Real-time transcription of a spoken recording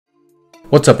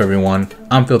What's up everyone,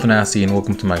 I'm Filth and Gnasty and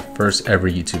welcome to my first ever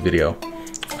YouTube video.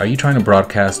 Are you trying to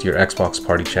broadcast your Xbox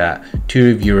party chat to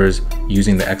your viewers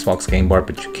using the Xbox game bar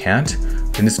but you can't?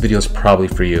 Then this video is probably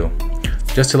for you.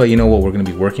 Just to let you know what we're going to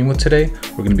be working with today,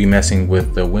 we're going to be messing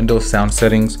with the Windows sound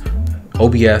settings,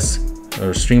 OBS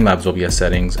or Streamlabs OBS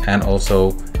settings, and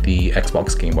also the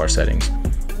Xbox game bar settings.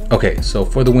 Okay, so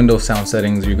for the Windows sound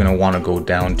settings, you're going to want to go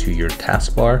down to your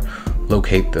taskbar,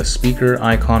 locate the speaker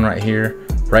icon right here,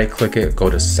 right click it, go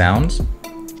to sounds,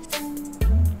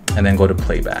 and then go to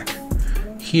playback.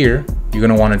 Here, you're going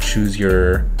to want to choose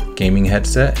your gaming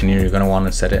headset and you're going to want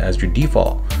to set it as your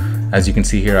default. As you can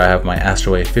see here, I have my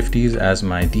Astro A50s as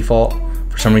my default.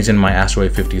 For some reason, my Astro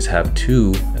A50s have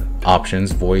two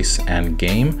options, voice and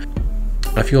game.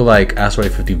 I feel like Astro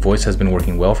A50 voice has been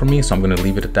working well for me, so I'm going to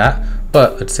leave it at that.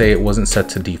 But let's say it wasn't set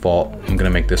to default. I'm going to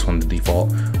make this one the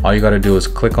default. All you got to do is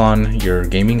click on your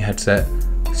gaming headset,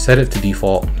 set it to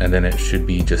default, and then it should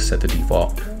be just set to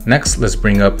default. Next, let's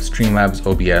bring up Streamlabs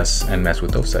OBS and mess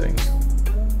with those settings.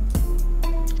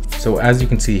 So as you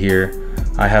can see here,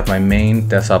 I have my main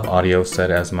desktop audio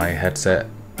set as my headset,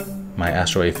 my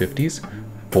Astro A50s,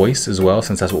 voice as well,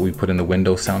 since that's what we put in the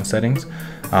Windows sound settings.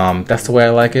 That's the way I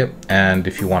like it. And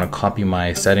if you want to copy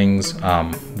my settings,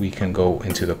 we can go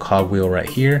into the cogwheel right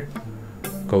here,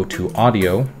 go to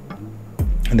audio,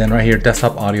 and then right here,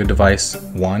 desktop audio device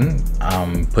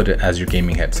 1, put it as your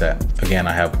gaming headset. Again,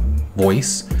 I have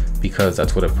voice because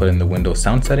that's what I put in the Windows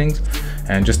sound settings.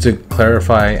 And just to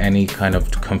clarify any kind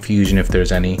of confusion, if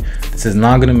there's any, this is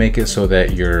not going to make it so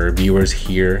that your viewers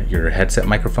hear your headset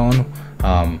microphone.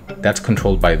 That's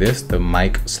controlled by this, the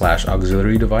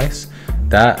mic/auxiliary device.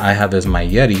 That I have as my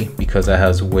Yeti because that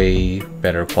has way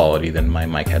better quality than my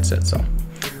mic headset. So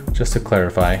just to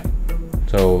clarify.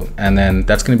 So, and then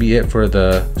that's going to be it for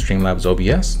the Streamlabs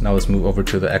OBS. Now let's move over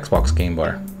to the Xbox game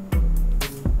bar.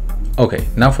 Okay,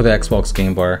 now for the Xbox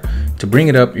game bar, to bring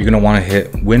it up, you're going to want to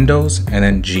hit Windows and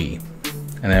then G.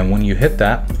 And then when you hit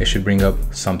that, it should bring up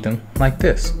something like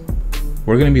this.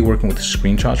 We're going to be working with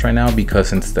screenshots right now because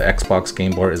since the Xbox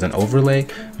game bar is an overlay,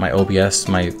 my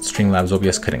Streamlabs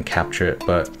OBS couldn't capture it,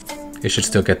 but it should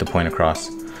still get the point across.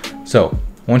 So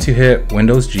once you hit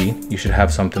Windows G, you should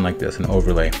have something like this, an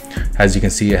overlay. As you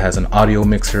can see, it has an audio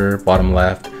mixer, bottom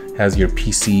left, has your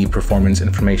PC performance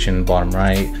information, bottom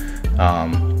right.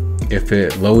 If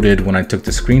it loaded when I took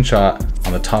the screenshot,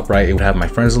 on the top right, it would have my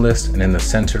friends list, and in the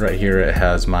center right here, it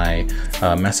has my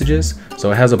messages.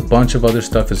 So it has a bunch of other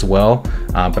stuff as well,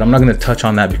 but I'm not going to touch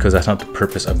on that because that's not the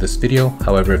purpose of this video.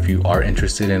 However, if you are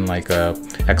interested in like a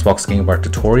Xbox game bar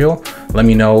tutorial, let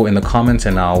me know in the comments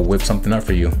and I'll whip something up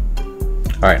for you.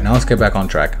 All right, now let's get back on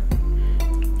track.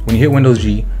 When you hit Windows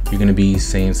G, you're going to be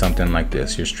seeing something like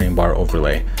this, your stream bar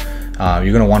overlay.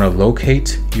 You're going to want to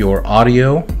locate your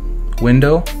audio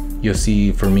window. You'll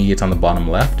see, for me, it's on the bottom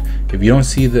left. If you don't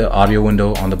see the audio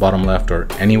window on the bottom left or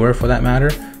anywhere for that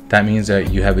matter, that means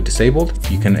that you have it disabled.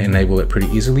 You can enable it pretty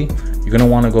easily. You're going to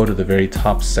want to go to the very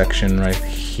top section right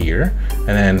here and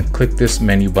then click this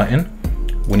menu button.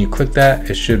 When you click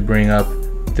that, it should bring up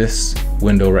this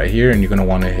window right here, and you're going to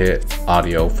want to hit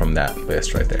audio from that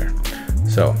list right there.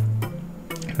 So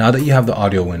now that you have the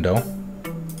audio window,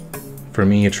 for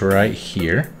me it's right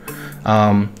here,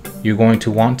 you're going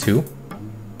to want to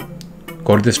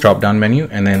go to this drop down menu,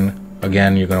 and then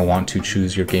again you're going to want to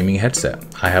choose your gaming headset.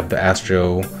 I have the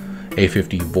Astro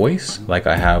A50 voice like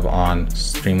I have on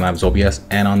Streamlabs OBS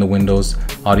and on the Windows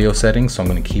audio settings, so I'm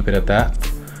going to keep it at that.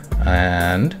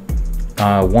 And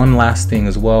one last thing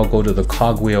as well, go to the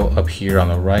cogwheel up here on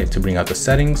the right to bring out the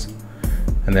settings,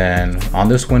 and then on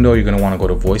this window you're going to want to go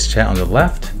to voice chat on the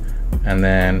left, and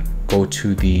then go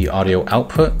to the audio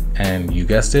output, and you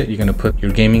guessed it, you're going to put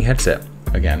your gaming headset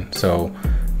again. So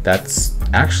that's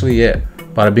actually it.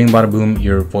 Bada bing bada boom,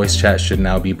 your voice chat should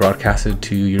now be broadcasted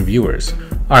to your viewers.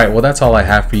 Alright, well that's all I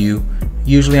have for you.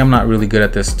 Usually I'm not really good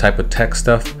at this type of tech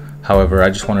stuff. However, I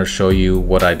just want to show you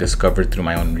what I discovered through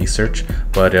my own research.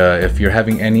 But if you're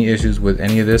having any issues with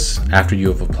any of this after you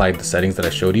have applied the settings that I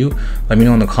showed you, let me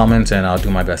know in the comments and I'll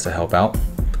do my best to help out.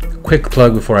 Quick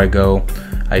plug before I go.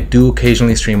 I do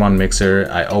occasionally stream on Mixer.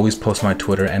 I always post my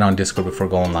Twitter and on Discord before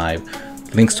going live.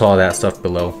 Links to all that stuff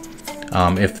below.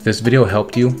 If this video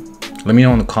helped you, let me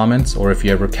know in the comments, or if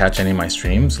you ever catch any of my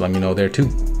streams, let me know there too.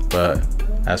 But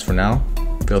as for now,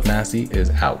 Filth Gnasty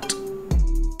is out.